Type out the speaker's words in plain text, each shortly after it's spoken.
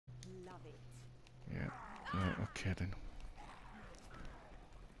Yeah. Right, okay then.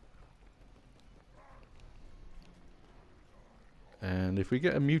 And if we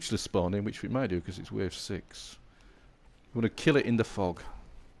get a mutualist spawn in, which we might do because it's wave 6, we want to kill it in the fog.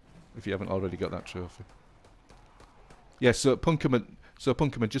 If you haven't already got that trophy. Yeah, so Punkerman,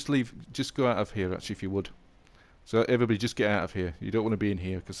 just go out of here actually if you would. So everybody just get out of here. You don't want to be in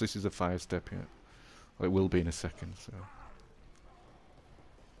here because this is a fire step here. Or it will be in a second, so.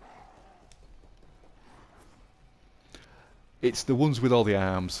 It's the ones with all the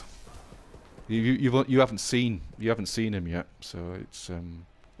arms. You haven't seen him yet, so it's there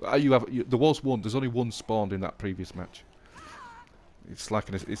was one. There's only one spawned in that previous match. It's like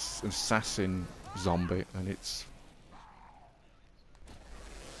it's an assassin zombie, and it's.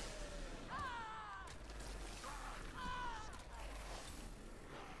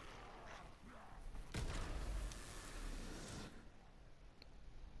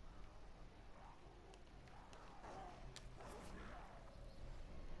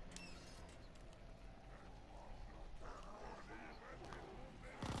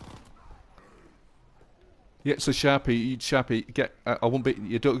 Yeah, so Sharpie, get. I won't be.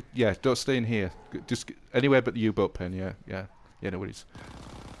 You don't. Yeah, don't stay in here. Just anywhere but the U-boat pen. Yeah. No worries.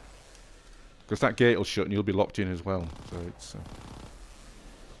 Because that gate will shut and you'll be locked in as well. So it's.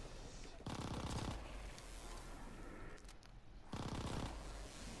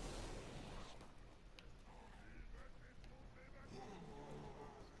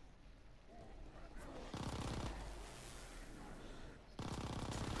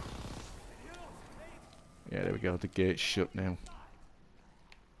 Yeah, there we go. The gate's shut now.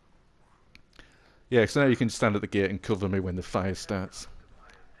 Yeah, so now you can stand at the gate and cover me when the fire starts.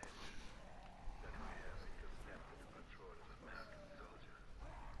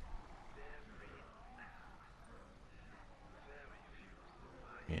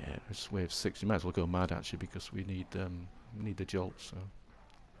 Yeah, it's wave 6. You might as well go mad actually because we need the jolt. So.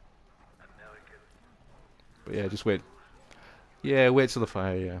 But yeah, just wait. Yeah, wait till the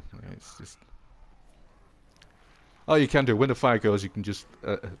fire. Yeah, it's just. Oh, you can do. When the fire goes, you can just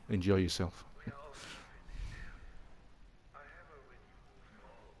enjoy yourself.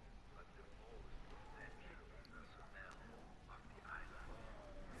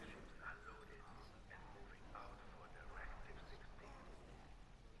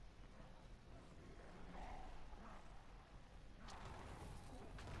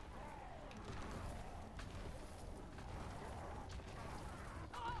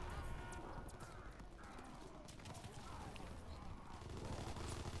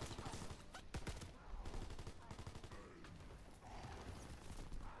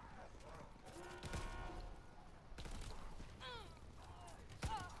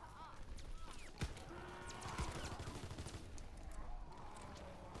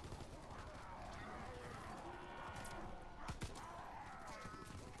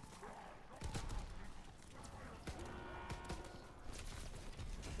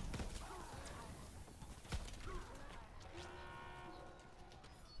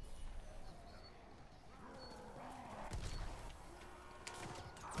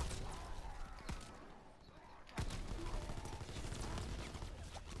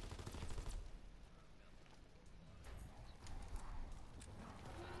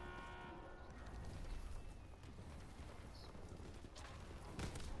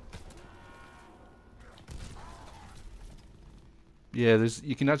 Yeah, there's a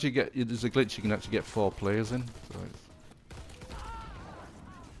glitch you can actually get 4 players in. So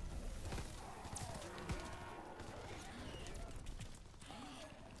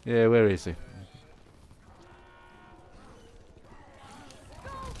yeah, where is he?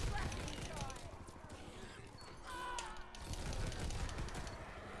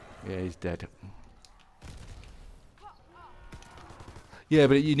 Yeah, he's dead. Yeah,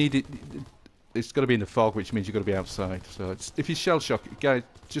 but you need it. It's got to be in the fog, which means you've got to be outside. So if you shell shock, guys,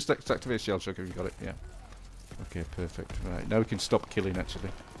 just activate shell shock if you got it. Yeah. Okay, perfect. Right, now we can stop killing.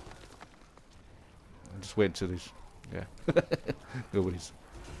 Actually, I'm just waiting to this. Yeah. Nobody's.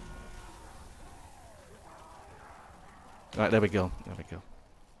 Right, there we go. There we go.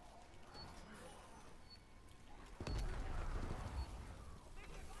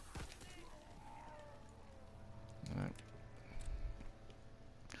 Right.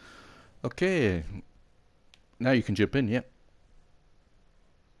 Okay. Now you can jump in, yep.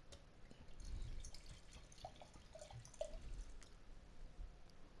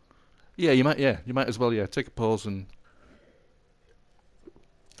 Yeah, you might as well, yeah. Take a pause and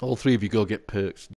all 3 of you go get perks.